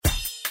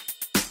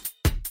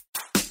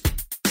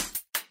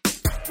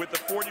with the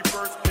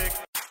 41st pick.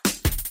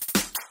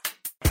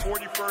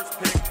 41st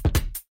pick.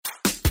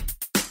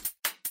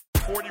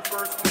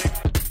 41st pick.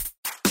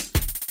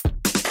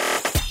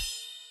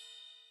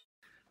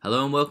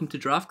 Hello and welcome to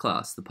Draft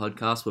Class, the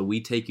podcast where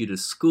we take you to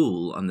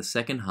school on the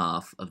second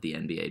half of the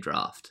NBA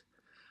draft.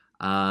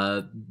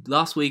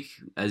 Last week,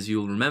 as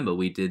you'll remember,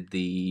 we did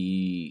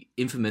the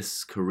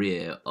infamous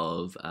career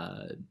of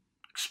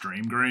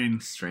Extreme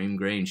Green,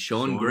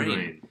 Sean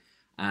Green.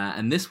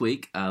 And this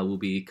week, we'll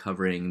be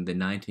covering the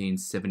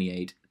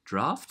 1978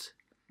 draft,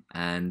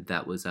 and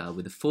that was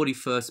with the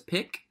 41st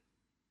pick.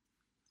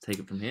 Take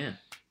it from here.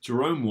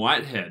 Jerome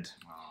Whitehead.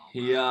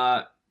 He,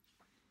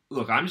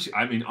 look,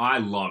 I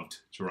loved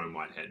Jerome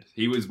Whitehead.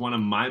 He was one of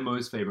my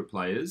most favorite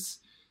players.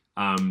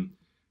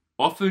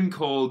 Often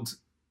called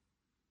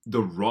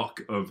the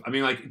Rock of,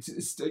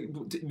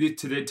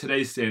 to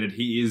today's standard,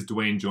 he is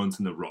Dwayne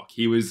Johnson, the Rock.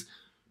 He was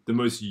the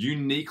most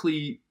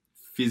uniquely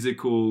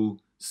physical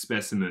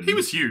specimen. He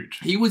was huge.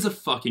 He was a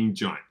fucking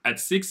giant. At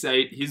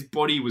 6'8", his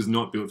body was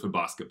not built for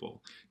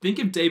basketball. Think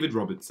of David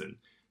Robinson.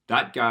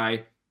 That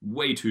guy,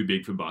 way too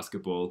big for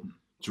basketball.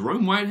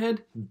 Jerome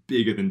Whitehead,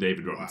 bigger than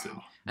David Robinson.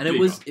 Wow. And it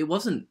was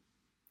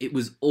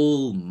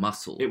all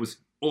muscle. It was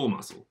all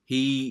muscle.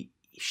 He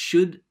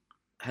should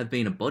have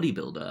been a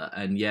bodybuilder,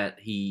 and yet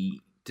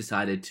he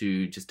decided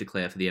to just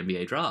declare for the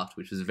NBA draft,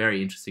 which was a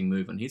very interesting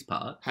move on his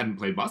part. Hadn't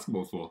played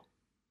basketball before.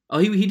 Oh,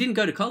 he didn't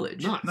go to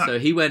college. No. So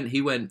he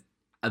went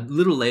a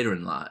little later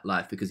in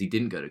life because he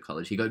didn't go to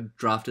college. He got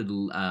drafted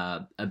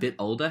a bit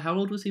older. How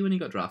old was he when he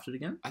got drafted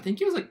again? I think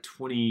he was like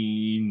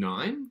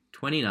 29.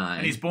 29.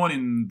 And he's born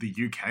in the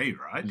UK,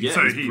 right? Yeah,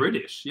 so he's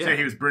British. Yeah. So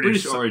he was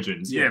British.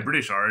 Origins. Yeah,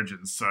 British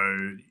origins.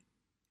 So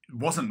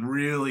wasn't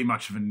really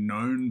much of a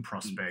known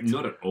prospect.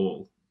 Not at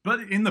all. But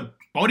in the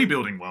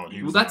bodybuilding world,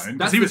 he was known, 'cause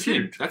that's he the was thing.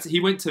 huge. He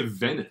went to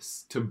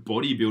Venice to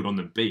bodybuild on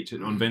the beach,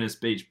 on Venice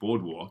Beach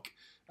Boardwalk,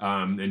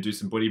 and do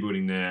some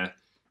bodybuilding there.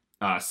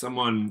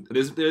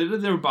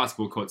 There are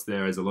basketball courts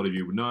there, as a lot of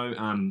you would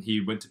know.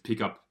 He went to pick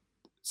up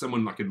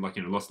someone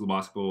lost the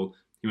basketball.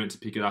 He went to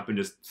pick it up and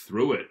just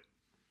threw it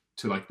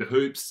to the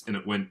hoops, and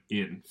it went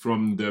in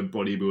from the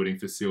bodybuilding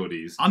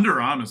facilities.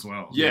 Underarm as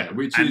well. Yeah,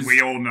 and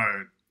we all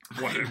know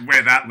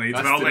where that leads.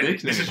 That's but the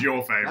nickname. This is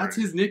your favorite. That's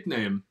his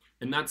nickname,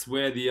 and that's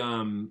where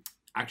the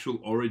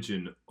actual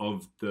origin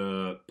of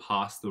the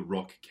Pass the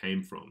Rock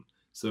came from.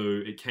 So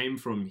it came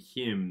from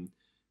him,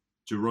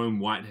 Jerome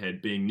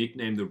Whitehead, being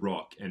nicknamed the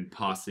Rock and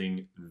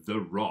passing the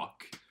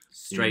Rock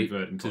straight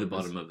to the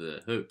bottom of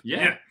the hoop.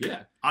 Yeah.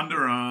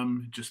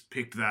 Underarm just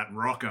picked that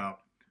rock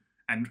up,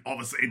 and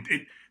obviously,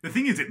 the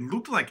thing is, it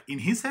looked like in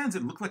his hands,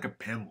 it looked like a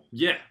pebble.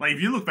 Yeah. Like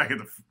if you look back at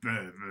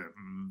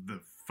the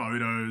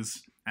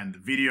photos and the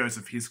videos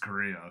of his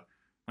career,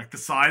 like the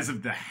size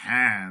of the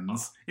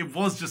hands, it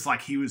was just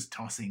like he was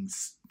tossing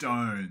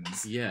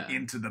stones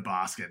into the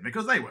basket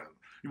because they were.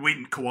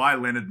 Kawhi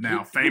Leonard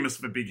now famous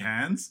for big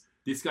hands.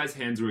 This guy's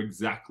hands were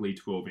exactly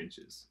 12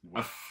 inches.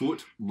 A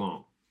foot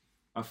long.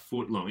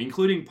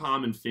 Including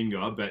palm and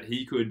finger, but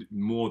he could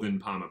more than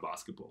palm a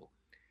basketball.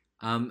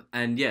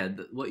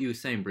 What you were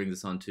saying brings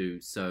us on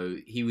to, so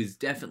he was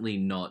definitely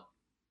not,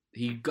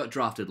 he got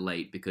drafted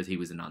late because he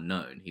was an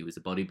unknown. He was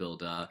a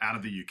bodybuilder. Out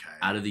of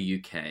the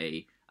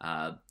UK.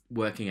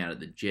 Working out at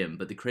the gym.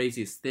 But the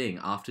craziest thing,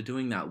 after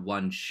doing that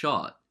one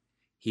shot,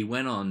 he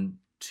went on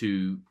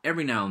to,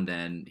 every now and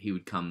then, he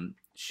would come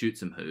shoot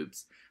some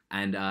hoops.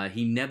 And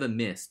he never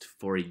missed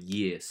for a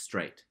year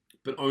straight.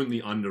 But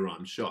only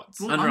underarm shots.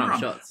 Well,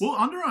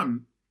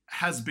 underarm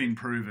has been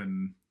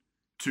proven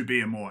to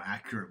be a more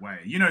accurate way.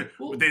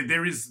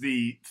 There is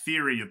the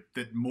theory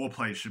that more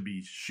players should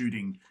be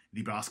shooting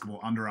the basketball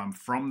underarm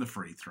from the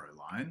free throw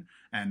line.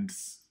 And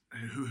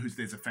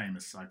there's a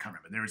famous, I can't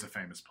remember, there is a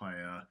famous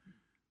player.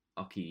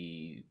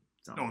 Oki.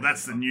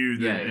 That's the new.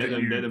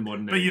 They're the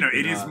modern. But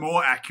it is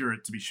more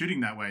accurate to be shooting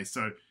that way.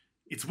 So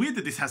it's weird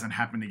that this hasn't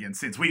happened again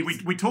since.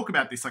 We talk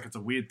about this like it's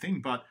a weird thing,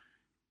 but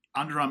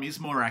underarm is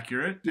more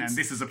accurate, and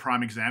this is a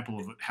prime example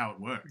of how it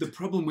works. The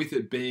problem with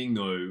it being,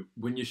 though,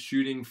 when you're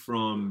shooting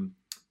from,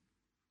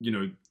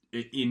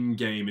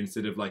 in-game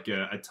instead of like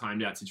a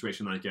timed-out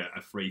situation like a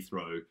free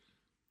throw,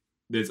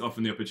 there's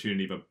often the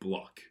opportunity of a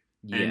block.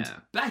 Yeah. And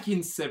back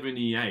in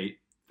 78,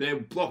 their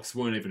blocks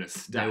weren't even a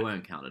stat. They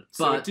weren't counted.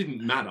 So it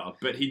didn't matter,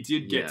 but he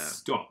did get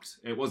stopped.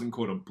 It wasn't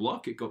called a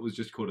block, was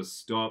just called a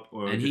stop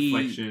or a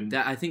deflection.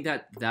 I think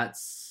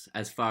that's,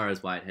 as far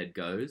as Whitehead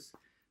goes,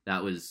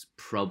 that was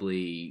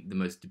probably the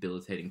most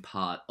debilitating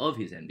part of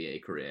his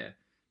NBA career,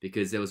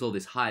 because there was all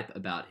this hype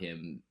about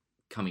him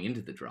coming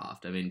into the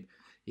draft. I mean,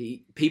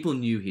 people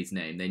knew his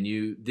name. They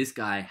knew this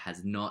guy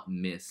has not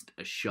missed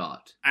a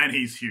shot. And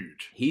he's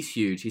huge.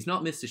 He's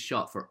not missed a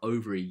shot for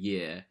over a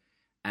year.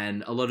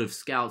 And a lot of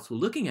scouts were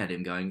looking at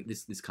him going,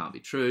 this can't be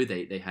true.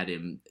 They had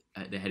him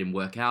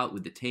work out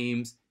with the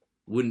teams,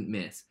 wouldn't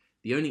miss.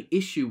 The only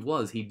issue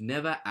was he'd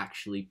never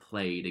actually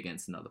played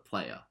against another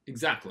player.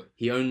 Exactly.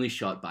 He only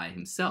shot by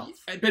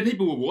himself. But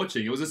people were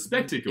watching. It was a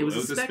spectacle. It was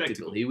a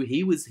spectacle. He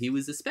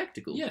was a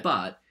spectacle. Yeah.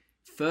 But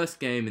first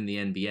game in the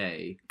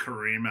NBA,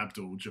 Kareem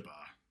Abdul-Jabbar.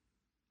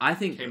 I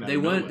think Came out they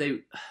of weren't. nowhere.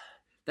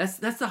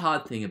 That's the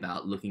hard thing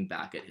about looking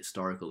back at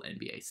historical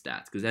NBA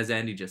stats, because as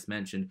Andy just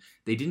mentioned,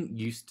 they didn't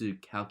used to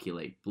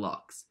calculate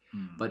blocks.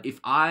 But if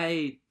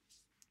I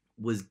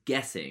was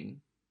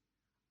guessing,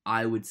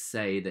 I would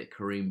say that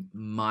Kareem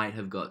might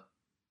have got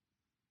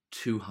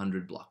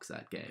 200 blocks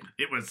that game.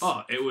 It was.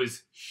 Oh, it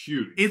was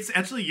huge. It's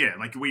actually,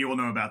 like we all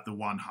know about the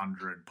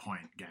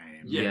 100-point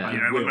game.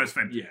 Yeah. We're most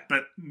famous. Yeah.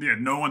 But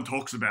no one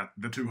talks about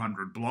the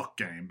 200 block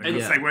game because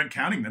Yeah. they weren't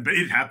counting them, but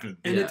it happened.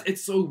 And Yeah.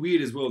 it's so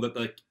weird as well that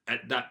like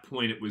at that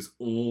point it was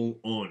all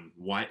on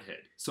Whitehead.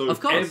 So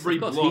Of course, every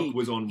of course. block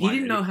was on He Whitehead.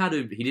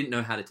 He didn't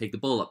know how to take the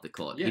ball up the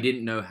court. Yeah. He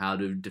didn't know how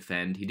to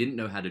defend. He didn't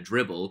know how to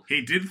dribble.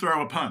 He did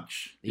throw a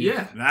punch.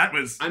 Yeah. That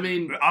was. I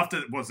mean,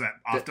 after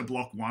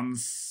block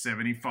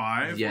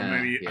 175? Yeah, Or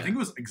maybe, yeah. I think it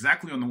was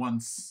exactly on the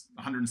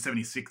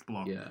 176th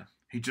block. Yeah.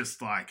 He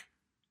just like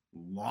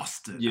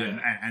lost it Yeah.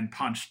 and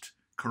punched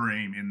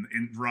Kareem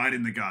in right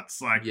in the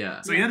guts. Like,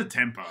 Yeah. so he had a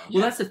temper.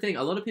 Well, that's the thing.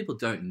 A lot of people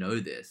don't know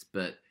this,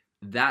 but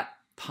that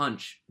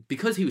punch,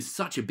 because he was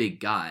such a big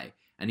guy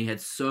and he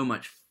had so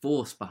much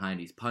force behind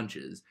his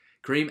punches,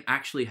 Kareem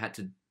actually had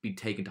to be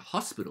taken to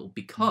hospital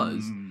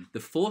because the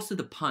force of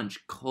the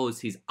punch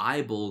caused his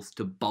eyeballs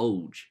to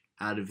bulge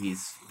out of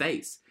his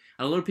face.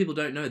 And a lot of people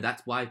don't know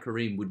that's why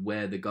Kareem would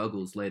wear the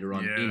goggles later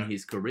on in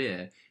his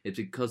career. It's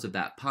because of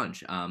that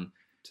punch.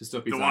 to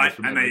stop his The eyes white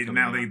from and ever they coming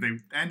now out.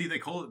 Andy, they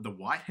call it the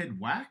Whitehead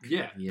whack.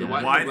 Yeah, Yeah. the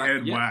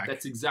Whitehead yeah, whack.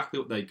 that's exactly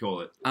what they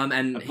call it. And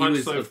A he punch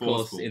was, so of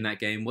course, forceful. in that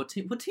game. What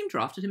team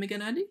drafted him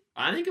again, Andy?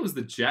 I think it was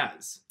the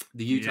Jazz.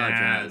 The Utah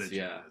Jazz. the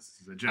Yeah. Jazz.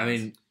 The Jazz. I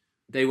mean,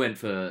 they went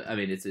for. I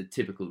mean, it's a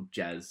typical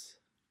Jazz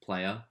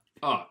player.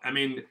 Oh, I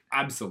mean,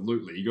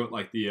 absolutely. You got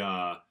like the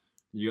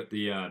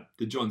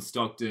John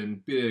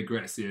Stockton, bit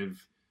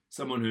aggressive,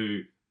 someone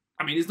who,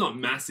 I mean, he's not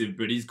massive,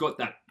 but he's got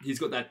that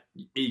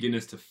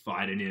eagerness to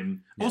fight in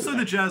him. also,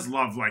 the Jazz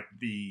love like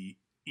the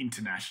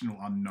international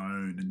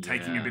unknown and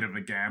taking a Yeah. bit of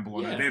a gamble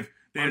on Yeah. it.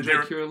 They're Andre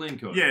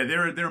Kirilenko.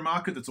 they're a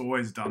market that's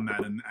always done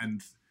that,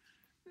 and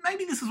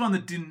maybe this is one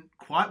that didn't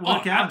quite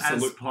work out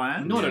as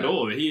planned. Not at Yeah.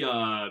 all. He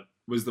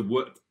was the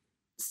worst,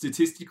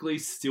 statistically,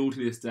 still to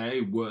this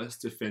day,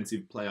 worst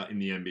defensive player in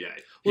the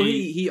NBA. Well,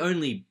 he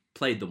only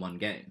played the one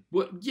game.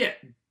 Well, yeah,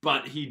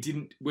 but he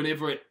didn't.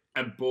 Whenever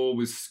a ball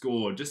was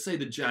scored, just say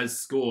the Jazz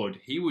scored,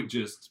 he would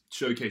just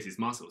showcase his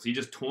muscles. He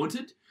just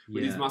taunted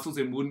with his muscles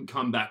and wouldn't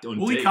come back on.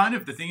 Well, he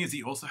deep. the thing is,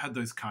 he also had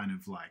those kind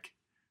of like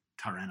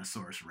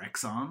Tyrannosaurus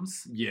Rex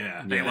arms.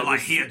 Yeah, They Yeah, were that like,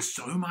 was- he had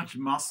so much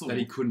muscle that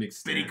he couldn't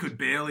extend, that he could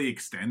barely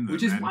extend them.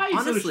 which is and- why he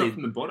sort of Honestly, shot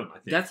from the bottom. I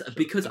think That's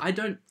because I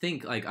don't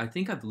think I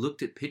think I've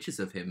looked at pictures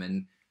of him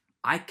and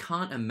I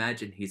can't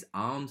imagine his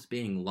arms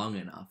being long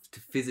enough to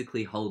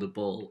physically hold a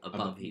ball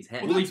above his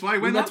head. Well, that's why he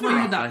went that's why he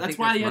under had that. I That's think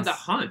why he that's had that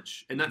must-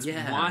 hunch, and that's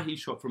Yeah. why he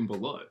shot from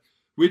below.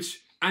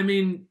 Which I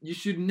mean, you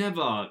should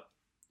never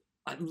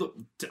look.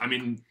 I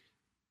mean,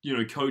 you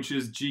know,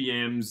 coaches,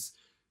 GMs,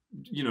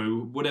 you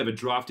know, whatever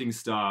drafting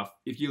staff.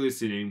 If you're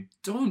listening,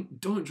 don't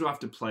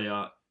draft a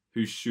player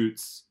who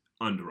shoots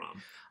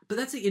underarm. But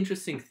that's the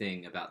interesting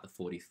thing about the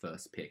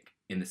 41st pick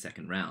in the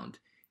second round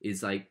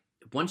is like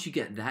once you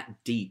get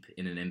that deep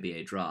in an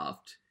NBA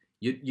draft,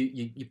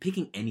 you're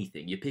picking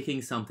anything. You're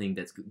picking something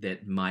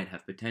that might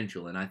have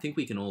potential, and I think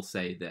we can all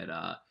say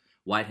that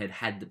Whitehead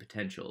had the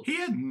potential. He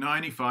had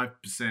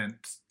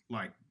 95%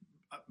 like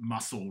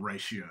muscle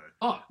ratio.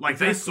 Oh, Like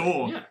exactly. they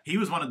saw, Yeah. he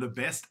was one of the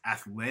best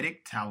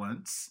athletic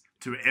talents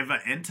to ever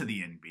enter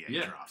the NBA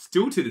Yeah. draft.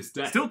 Still to this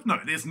day. Still, no,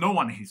 there's no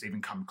one who's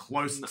even come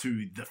close No.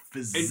 to the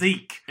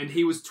physique. And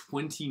he was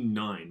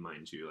 29,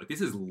 mind you. Like, this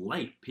is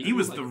late. He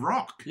was like, the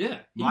Rock.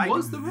 Yeah, he Like,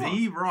 was the Rock.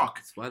 Rock.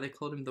 That's why they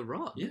called him the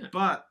Rock. Yeah.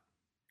 But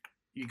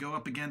you go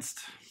up against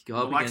Go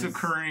the up likes of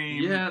against-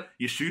 Kareem. Yeah.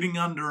 You're shooting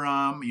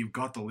underarm. You've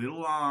got the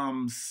little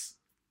arms.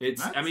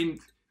 It's, I mean,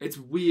 it's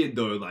weird,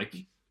 though. Like,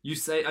 you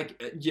say,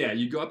 like, yeah,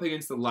 you go up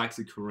against the likes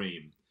of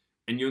Kareem,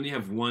 and you only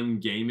have one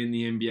game in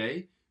the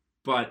NBA,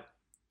 but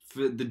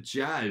for the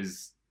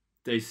Jazz,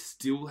 they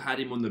still had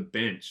him on the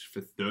bench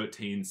for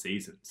 13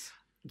 seasons.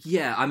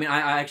 Yeah, I mean,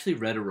 I actually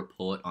read a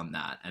report on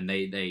that, and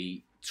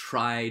they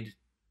tried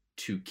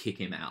to kick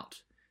him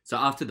out. So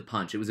after the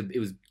punch, it was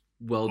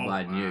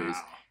worldwide Oh, wow. news,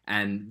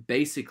 and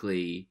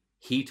basically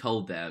he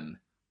told them,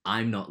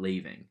 "I'm not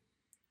leaving,"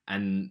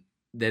 and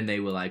then they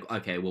were like,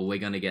 "Okay, well, we're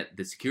gonna get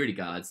the security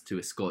guards to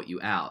escort you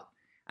out."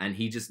 And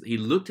he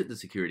looked at the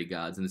security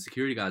guards, and the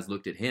security guards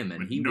looked at him,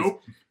 and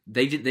Nope.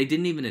 they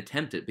didn't even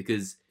attempt it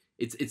because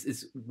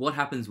it's what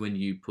happens when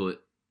you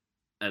put.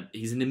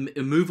 He's an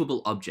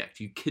immovable object.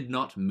 You could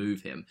not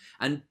move him.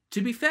 And to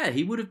be fair,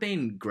 he would have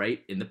been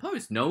great in the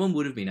post. No one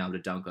would have been able to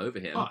dunk over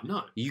him. Oh,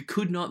 no. You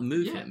could not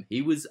move Yeah. him.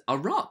 He was a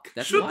rock.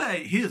 That's Should why.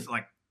 they? Here's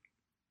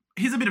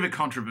a bit of a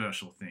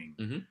controversial thing.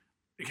 Mhm.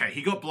 Okay,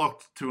 he got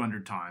blocked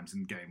 200 times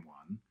in game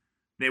one.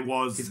 There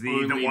was His the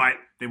only-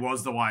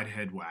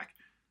 Whitehead whack.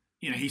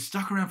 You know, he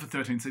stuck around for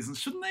 13 seasons.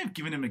 Shouldn't they have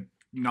given him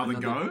another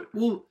go?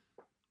 Well,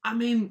 I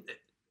mean,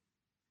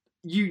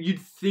 you'd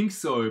think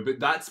so, but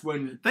that's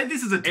when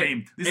This is a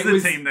team. it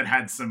was- Team that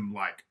had some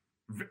like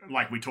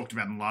like we talked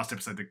about in the last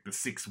episode, the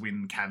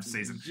 6-win Cavs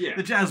season. Yeah.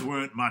 The Jazz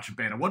weren't much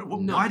better. No.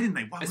 Why didn't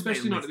they? Why would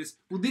Especially they not at this.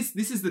 Well, this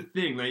is the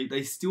thing.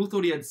 They still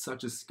thought he had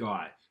such a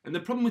sky, and the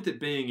problem with it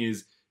being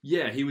is,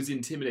 yeah, he was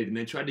intimidating.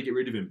 They tried to get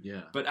rid of him.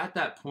 Yeah. But at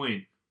that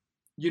point,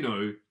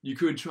 you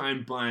could try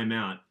and buy him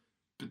out.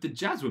 But the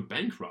Jazz were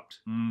bankrupt.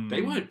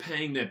 They weren't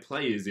paying their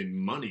players in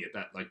money at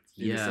that,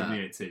 in the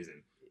 78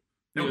 season.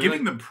 They were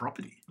giving them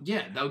property.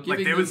 Yeah, they were giving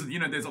Like there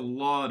them, was, there's a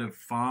lot of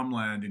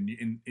farmland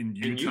in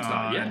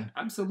Utah. yeah,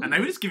 absolutely. And they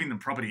were just giving them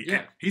property.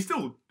 Yeah. He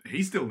still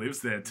lives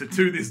there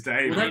to this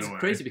day. Well, by that's the way.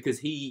 crazy because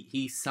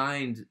he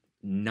signed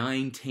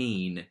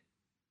 19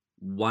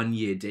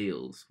 one-year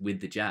deals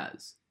with the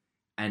Jazz.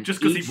 And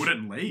Just because he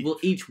wouldn't leave. Well,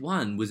 each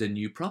one was a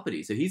new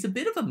property. So he's a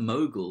bit of a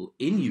mogul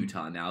in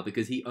Utah now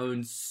because he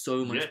owns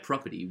so much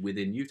property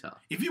within Utah.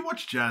 If you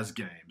watch Jazz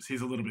games,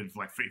 here's a little bit of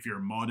like, if you're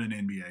a modern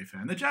NBA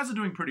fan, the Jazz are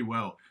doing pretty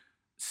well.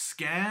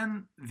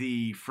 Scan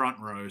the front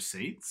row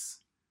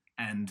seats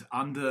and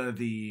under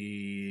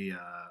the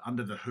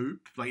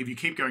hoop, like if you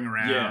keep going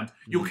around,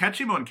 you'll catch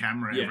him on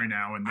camera every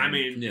now and then. I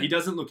mean, he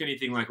doesn't look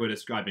anything like we're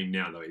describing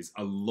now, though. He's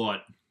a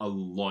lot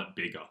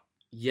bigger.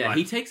 Yeah,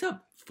 he takes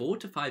up 4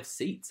 to 5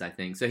 seats, I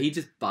think. So he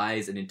just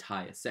buys an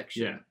entire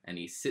section and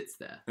he sits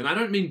there. And I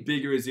don't mean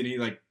bigger as in he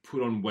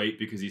put on weight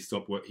because he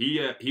stopped work.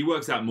 He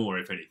works out more,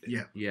 if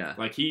anything. Yeah.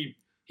 Like he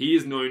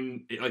is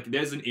known. Like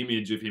there's an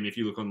image of him if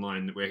you look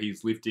online where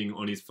he's lifting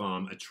on his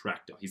farm a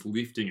tractor. He's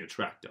lifting a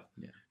tractor.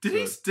 Yeah.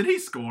 Did he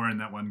score in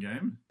that one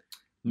game?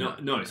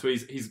 No. So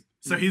he's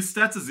so his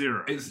stats are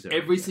 0.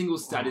 Every single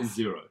stat is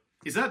 0.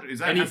 Is that?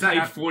 And he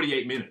played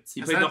 48 minutes.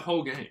 He played the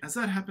whole game. Has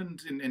that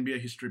happened in NBA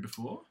history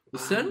before? Well,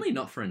 certainly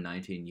not for a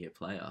 19-year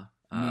player.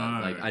 No.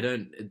 Like I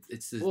don't.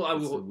 It's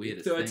the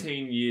weirdest 13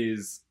 thing.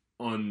 years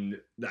on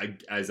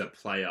as a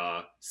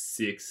player,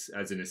 6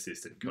 as an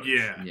assistant coach.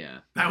 Yeah.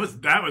 That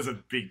was a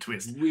big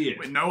twist. Weird.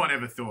 When no one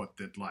ever thought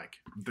that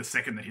the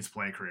second that his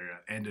play career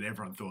ended,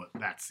 everyone thought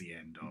that's the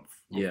end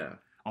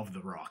of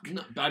the Rock.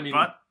 No,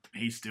 but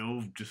he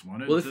still just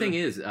wanted. Well, the thing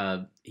is,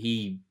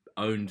 he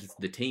owned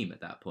the team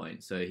at that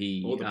point, so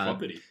he all the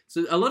property.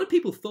 So a lot of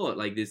people thought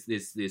like this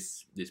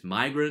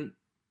migrant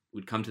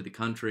would come to the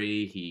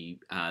country.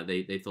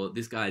 They thought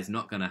this guy's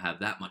not going to have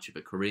that much of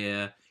a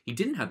career. He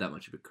didn't have that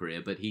much of a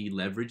career, but he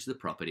leveraged the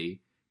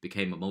property,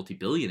 became a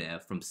multi-billionaire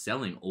from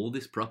selling all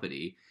this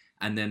property,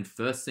 and then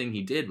first thing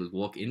he did was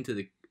walk into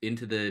the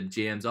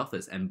GM's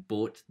office and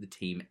bought the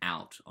team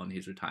out on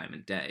his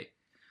retirement day.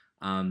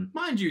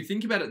 Mind you,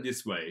 think about it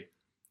this way: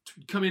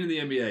 come into the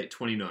NBA at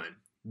 29.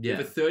 You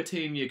have a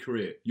 13-year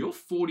career. You're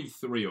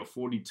 43 or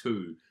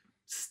 42,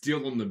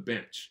 still on the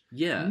bench.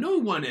 Yeah. No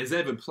one has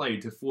ever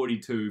played to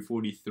 42,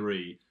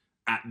 43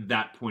 at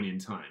that point in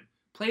time.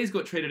 Players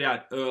got traded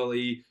out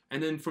early,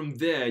 and then from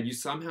there, you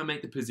somehow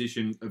make the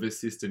position of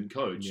assistant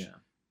coach. Yeah.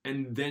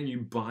 And then you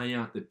buy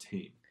out the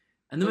team.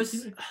 And You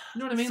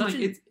know what I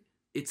mean?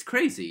 It's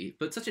crazy,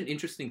 but such an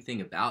interesting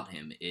thing about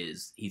him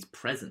is his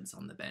presence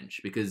on the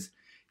bench. Because,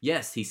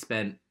 yes, he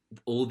spent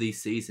all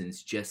these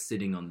seasons just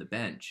sitting on the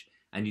bench.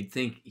 And you'd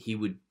think he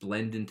would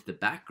blend into the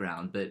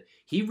background, but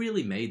he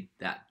really made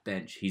that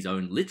bench his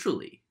own,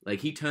 literally.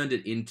 Like, he turned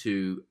it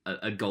into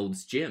a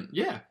Gold's Gym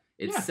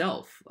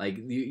itself. Like,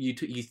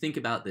 you think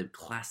about the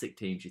classic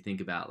teams, you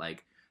think about,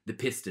 like, the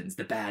Pistons,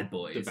 the Bad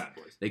Boys.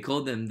 They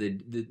called them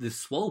the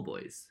Swole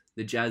Boys,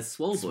 the Jazz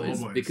Swole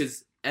Boys,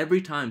 because every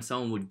time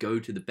someone would go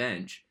to the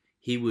bench,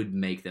 he would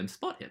make them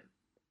spot him.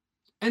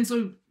 And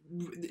so,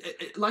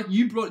 like,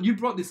 you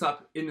brought this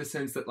up in the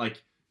sense that,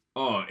 like,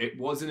 it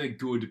wasn't a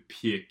good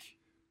pick.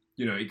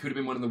 It could have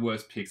been one of the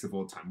worst picks of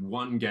all time.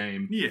 One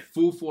game,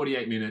 full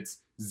 48 minutes,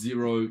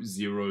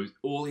 0-0,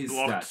 all his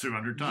blocked stats.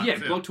 200 times. Yeah,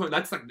 blocked 200.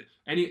 That's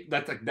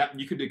like that.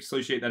 You could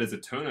associate that as a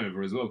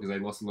turnover as well because they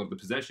lost a lot of the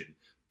possession.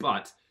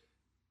 But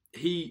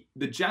the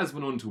Jazz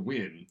went on to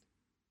win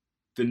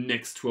the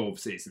next 12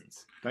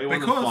 seasons. They won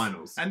the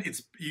finals. And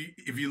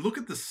if you look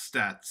at the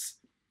stats,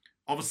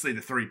 obviously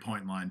the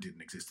 3-point line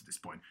didn't exist at this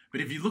point.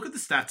 But if you look at the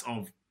stats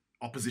of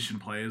opposition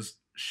players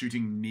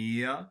shooting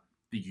near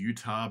the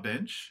Utah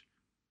bench,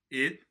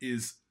 it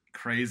is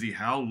crazy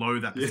how low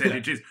that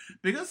percentage is.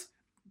 Because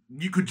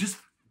you could just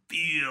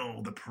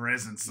feel the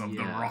presence of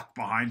the Rock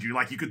behind you.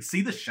 Like, you could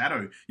see the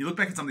shadow. You look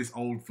back at some of this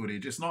old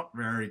footage, it's not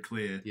very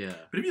clear. Yeah.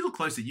 But if you look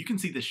closer, you can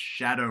see the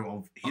shadow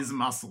of his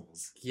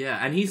muscles. Yeah,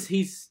 and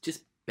he's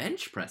just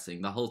bench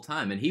pressing the whole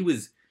time. And he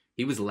was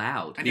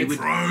loud. And he would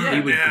groan. He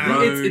would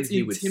groan. It's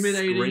he would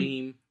intimidating.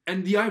 scream.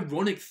 And the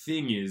ironic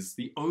thing is,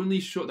 the only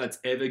shot that's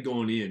ever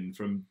gone in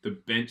from the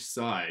bench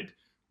side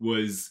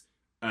was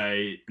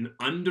an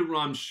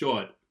underarm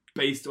shot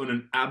based on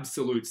an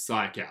absolute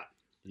psych out.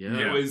 Yeah.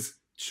 It was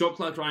shot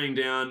clock running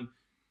down,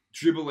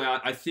 dribble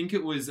out. I think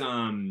it was it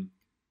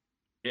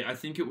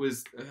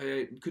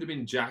could have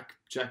been Jack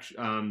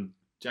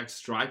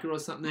Stryker or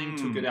something.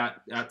 Took it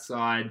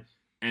outside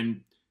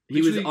and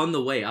he was on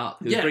the way up.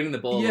 He was bringing the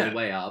ball on the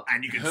way up.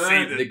 And you could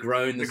see the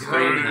groan, the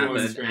groan scream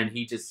happened, scream. and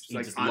he just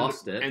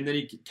lost it. And then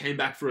he came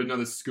back for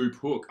another scoop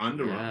hook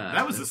underarm.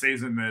 That was the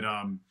season that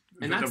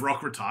the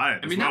Rock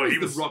retired. I mean, as well.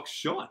 that was the Rock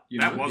shot.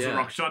 That was the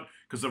Rock shot.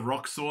 because The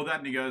Rock saw that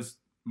and he goes,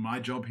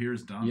 "My job here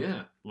is done."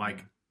 Yeah.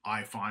 Like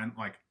I find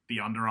like the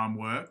underarm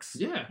works.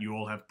 Yeah. You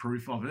all have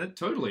proof of it.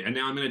 Totally. And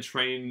now I'm going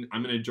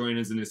to join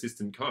as an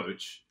assistant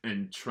coach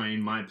and train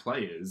my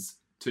players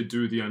to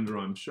do the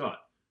underarm shot.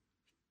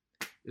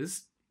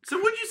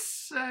 So would you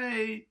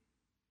say,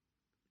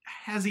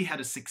 has he had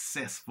a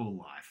successful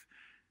life?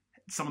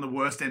 Some of the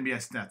worst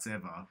NBA stats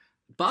ever.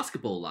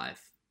 Basketball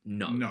life,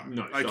 no. No.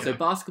 Okay. So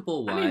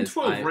basketball wise, I mean,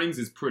 12 rings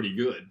is pretty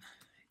good.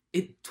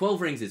 12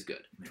 rings is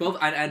good. 12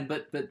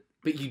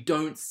 but you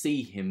don't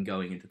see him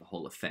going into the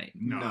Hall of Fame.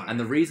 No. And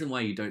the reason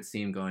why you don't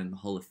see him going in the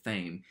Hall of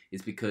Fame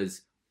is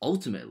because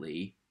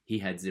ultimately he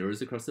had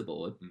zeros across the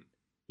board.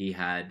 He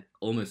had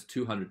almost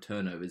 200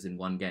 turnovers in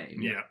one game.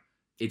 Yeah.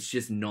 It's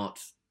just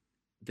not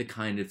the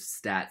kind of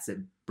stats that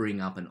bring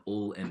up an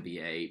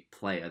all-NBA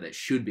player that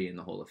should be in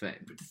the Hall of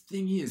Fame. But the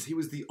thing is, he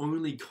was the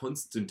only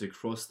constant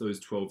across those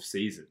 12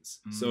 seasons.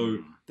 So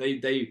they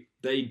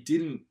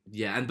didn't...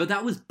 Yeah, but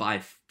that was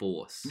by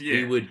force.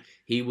 Yeah.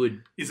 He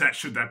would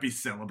Should that be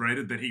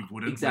celebrated that he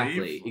wouldn't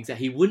leave? Exactly.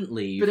 He wouldn't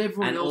leave. But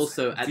everyone and else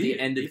also at the did,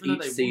 end of even though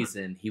each they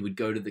season, he would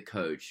go to the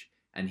coach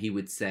and he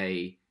would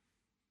say,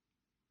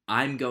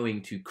 "I'm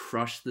going to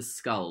crush the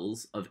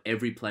skulls of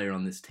every player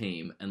on this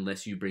team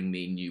unless you bring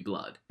me new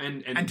blood."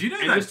 And do you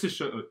know that? Just to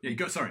show... Yeah,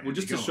 go. Sorry. Well,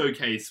 just to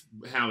showcase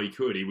how he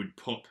could, he would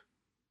pop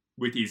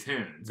with his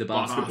hands The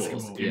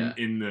basketballs,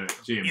 in the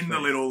GM's in the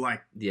face. little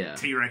like Yeah.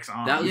 T-Rex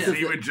arms. That was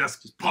He would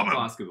just pop them.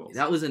 basketballs.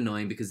 That was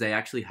annoying because they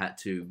actually had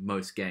to,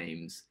 most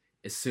games,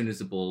 as soon as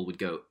the ball would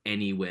go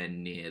anywhere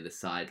near the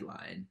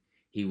sideline,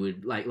 he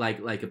would, like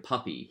a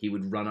puppy, he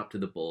would run up to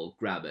the ball,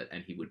 grab it,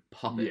 and he would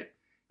pop it. Yeah.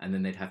 And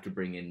then they'd have to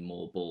bring in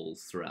more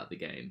balls throughout the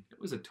game. It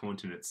was a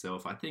taunt in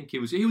itself. I think he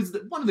was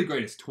one of the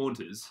greatest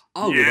taunters.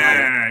 Oh,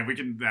 yeah, we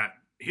can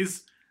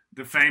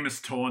the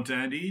famous taunt,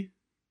 Andy,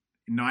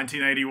 in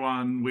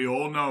 1981. We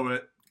all know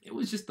it. It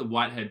was just the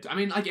Whitehead. I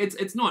mean, like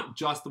it's not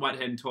just the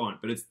Whitehead taunt,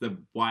 but it's the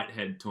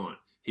Whitehead taunt.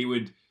 He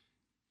would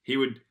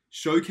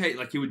showcase,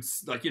 like he would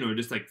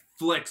just like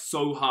flex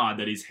so hard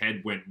that his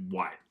head went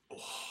white.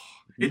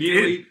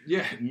 Nearly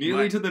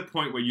to the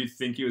point where you'd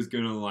think he was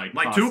gonna like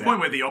to a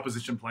point where the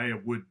opposition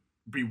player would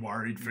be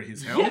worried for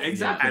his health. Yeah,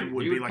 exactly. And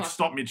would be like,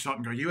 stop mid-shot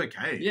and go, "You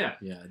okay?" Yeah.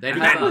 Yeah.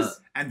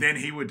 And then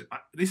he would...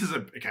 this is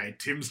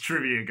Tim's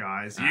trivia,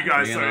 guys. You Alright,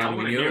 guys... bring it on. I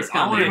want to hear it. I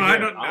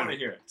I want to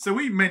hear it. So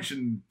we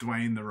mentioned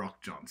Dwayne "The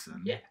Rock"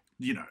 Johnson. Yeah.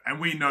 You know, and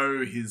we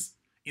know he's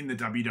in the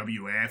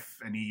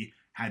WWF and he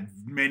had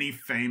many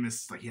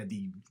famous... Like, he had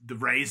the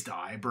raised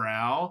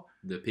eyebrow.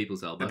 The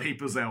people's elbow. The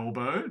people's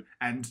elbow.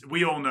 And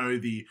we all know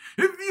the...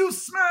 If you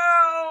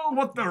smell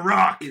what The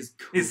Rock is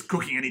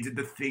cooking. And he did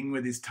the thing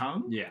with his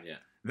tongue. Yeah.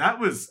 That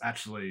was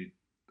actually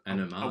An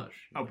homage.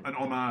 An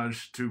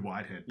homage to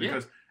Whitehead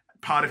because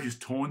part of his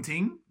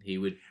taunting, he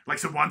would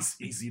so once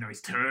he's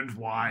turned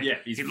white,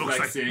 he's he looks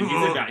like flexing,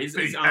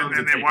 his and arms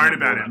then are they're taking worried up all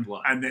about that him,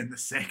 blood. and then the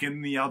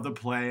second the other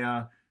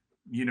player,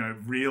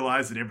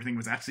 realized that everything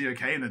was actually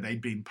okay and that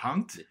they'd been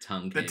punked,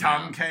 the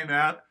tongue came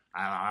out.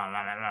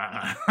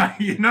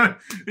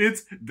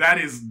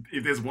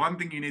 If there's one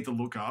thing you need to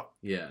look up,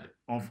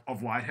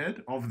 of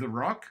Whitehead, of The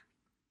Rock,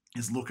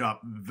 is look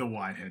up the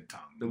Whitehead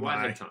tongue. The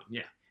Whitehead tongue,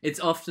 yeah. It's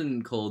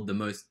often called the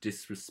most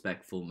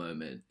disrespectful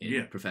moment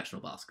in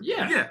professional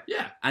basketball.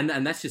 Yeah.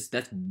 And that's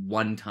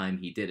one time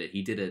he did it.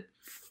 He did it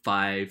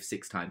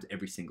 5-6 times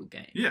every single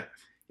game. Yeah.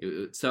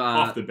 So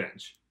Off the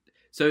bench.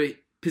 So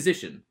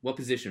position. What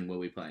position were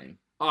we playing?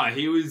 Oh,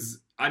 he was...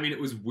 I mean, it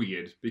was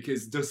weird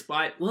because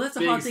despite that's a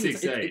being hard thing.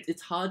 6'8",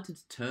 it's hard to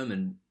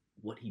determine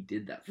what he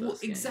did that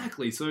first game.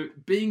 Exactly. So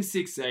being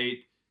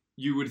 6'8",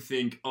 you would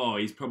think,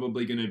 he's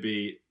probably going to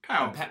be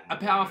a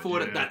power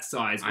forward at that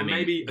size, or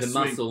maybe the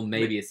muscle,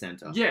 maybe a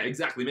center. Yeah,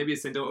 exactly. Maybe a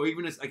center, or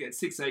even at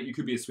 6'8", you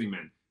could be a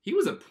swingman. He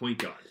was a point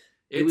guard.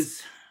 It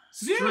was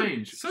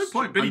strange. So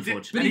point, but he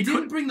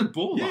didn't bring the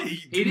ball up.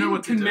 He didn't know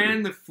what to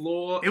command the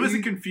floor. It was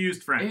a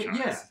confused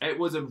franchise. It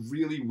was a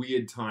really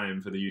weird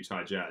time for the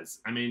Utah Jazz.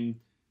 I mean,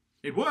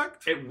 it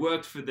worked. It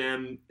worked for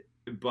them,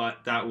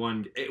 but that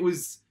one, it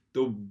was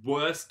the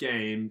worst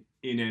game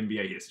in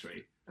NBA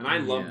history. And I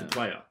love the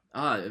player.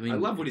 I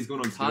love what he's gone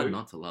on to do. It's hard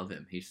not to love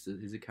him. He's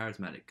a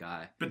charismatic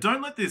guy. But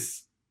don't let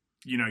this,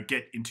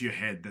 get into your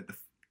head that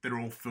they're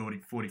all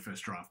 41st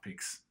draft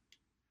picks.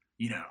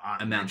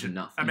 Amount to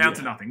nothing. Amount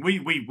to nothing.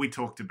 We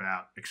talked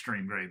about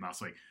Extreme Grade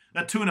last week.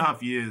 That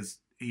 2.5 years,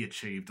 he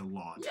achieved a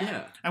lot.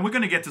 Yeah. And we're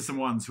going to get to some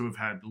ones who have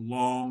had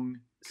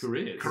long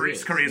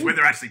careers where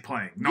they're actually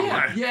playing. Well,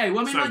 I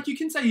mean, you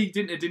can say he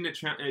didn't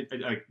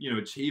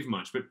achieve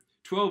much, but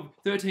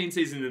 13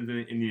 seasons in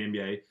the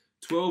NBA,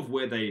 12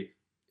 where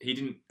he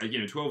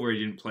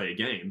didn't play a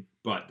game,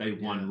 but they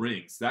won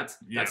rings. That's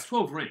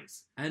 12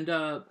 rings. And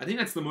I think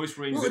that's the most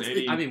rings of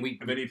any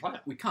player.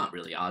 We can't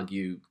really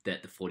argue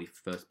that the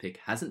 41st pick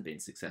hasn't been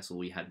successful.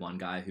 We had one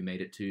guy who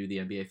made it to the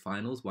NBA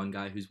Finals, one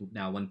guy who's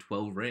now won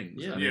 12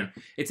 rings. Yeah. I mean,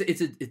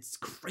 it's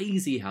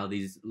crazy how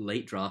these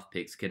late draft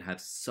picks can have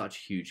such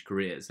huge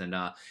careers. And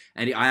I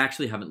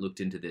actually haven't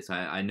looked into this.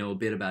 I know a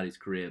bit about his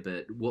career,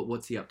 but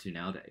what's he up to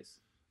nowadays?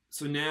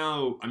 So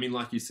now, I mean,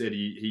 like you said,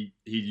 he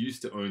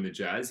used to own the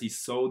Jazz. He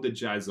sold the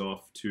Jazz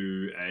off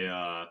to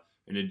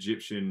an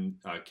Egyptian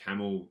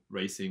camel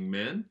racing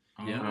man.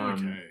 Oh, Yeah.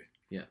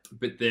 okay.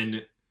 But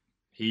then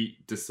he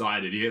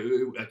decided he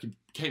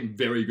became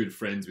very good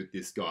friends with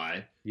this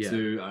guy. Yeah.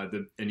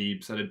 And he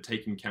started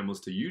taking camels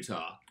to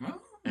Utah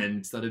Oh.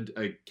 and started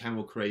a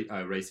camel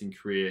racing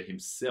career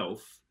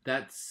himself.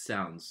 That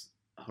sounds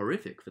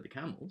horrific for the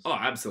camels. Oh,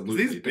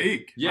 absolutely. He's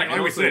big. Yeah, like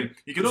and we also- said,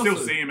 you can but still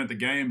also- see him at the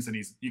games, and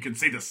you can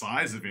see the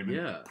size of him. And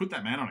Yeah. put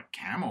that man on a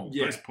camel.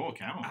 Yeah. Those poor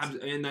camels.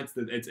 And that's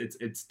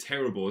it's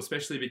terrible,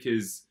 especially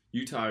because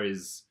Utah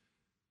is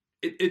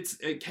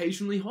it's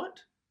occasionally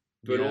hot,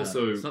 but Yeah,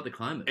 also it's not the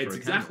climate. it's for a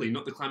exactly camel.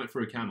 not the climate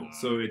for a camel. No.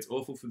 So it's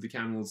awful for the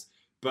camels.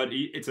 But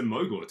it's a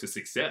mogul. It's a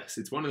success.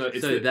 It's one of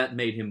the. So that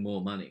made him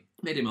more money.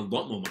 made him a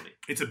lot more money.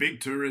 It's a big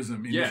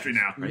tourism Yeah, industry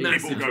now.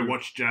 massive. People go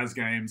watch Jazz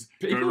games,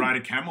 go People- ride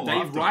a camel. They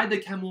after. ride the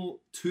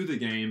camel to the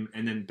game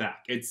and then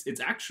back. It's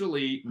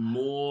actually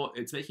more.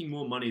 It's making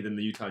more money than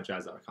the Utah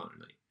Jazz are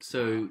currently.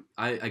 So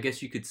I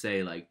guess you could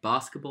say like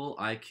basketball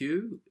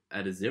IQ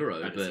at a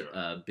zero, At a but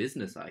zero.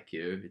 Business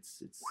IQ,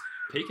 it's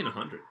Peaking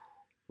 100.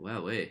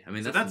 wow. I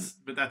mean, So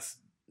that's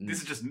this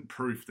is just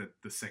proof that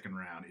the second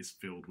round is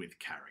filled with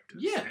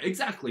characters. Yeah,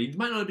 exactly. It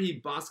might not be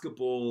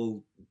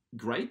basketball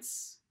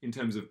greats in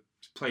terms of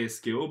player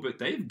skill, but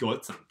they've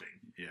got something.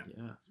 Yeah.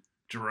 yeah.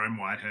 Jerome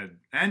Whitehead.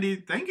 Andy,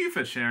 thank you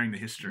for sharing the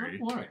history.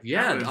 Don't worry.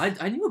 Yeah, That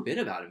was- I knew a bit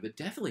about it, but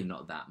definitely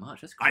not that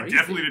much. That's I crazy.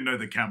 definitely didn't know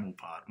the camel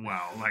part.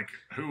 Wow, like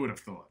who would have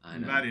thought? I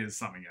know. That is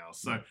something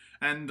else. So,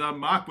 and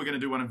Mark, we're going to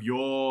do one of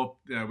your.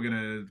 We're going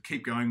to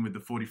keep going with the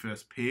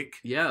 41st pick.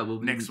 Yeah,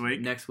 well, Next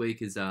week? Next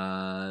week is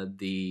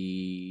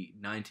the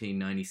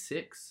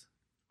 1996.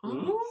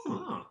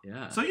 Oh.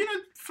 Yeah, So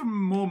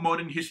from more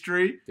modern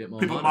history, bit more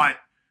people modern. might.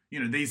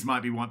 These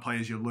might be one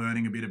players you're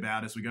learning a bit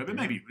about as we go, but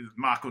Yeah. maybe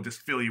Mark will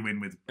just fill you in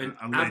with An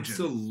a legend.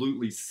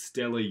 absolutely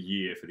stellar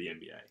year for the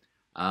NBA.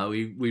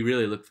 We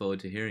really look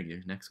forward to hearing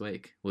you next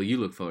week. Well, you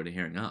look forward to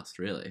hearing us,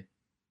 really.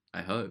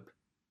 I hope.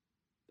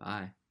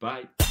 Bye.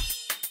 Bye.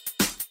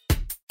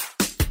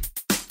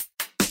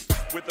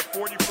 With the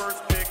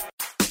 41st pick.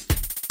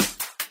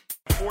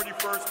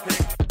 41st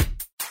pick.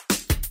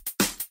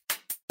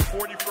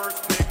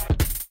 41st pick.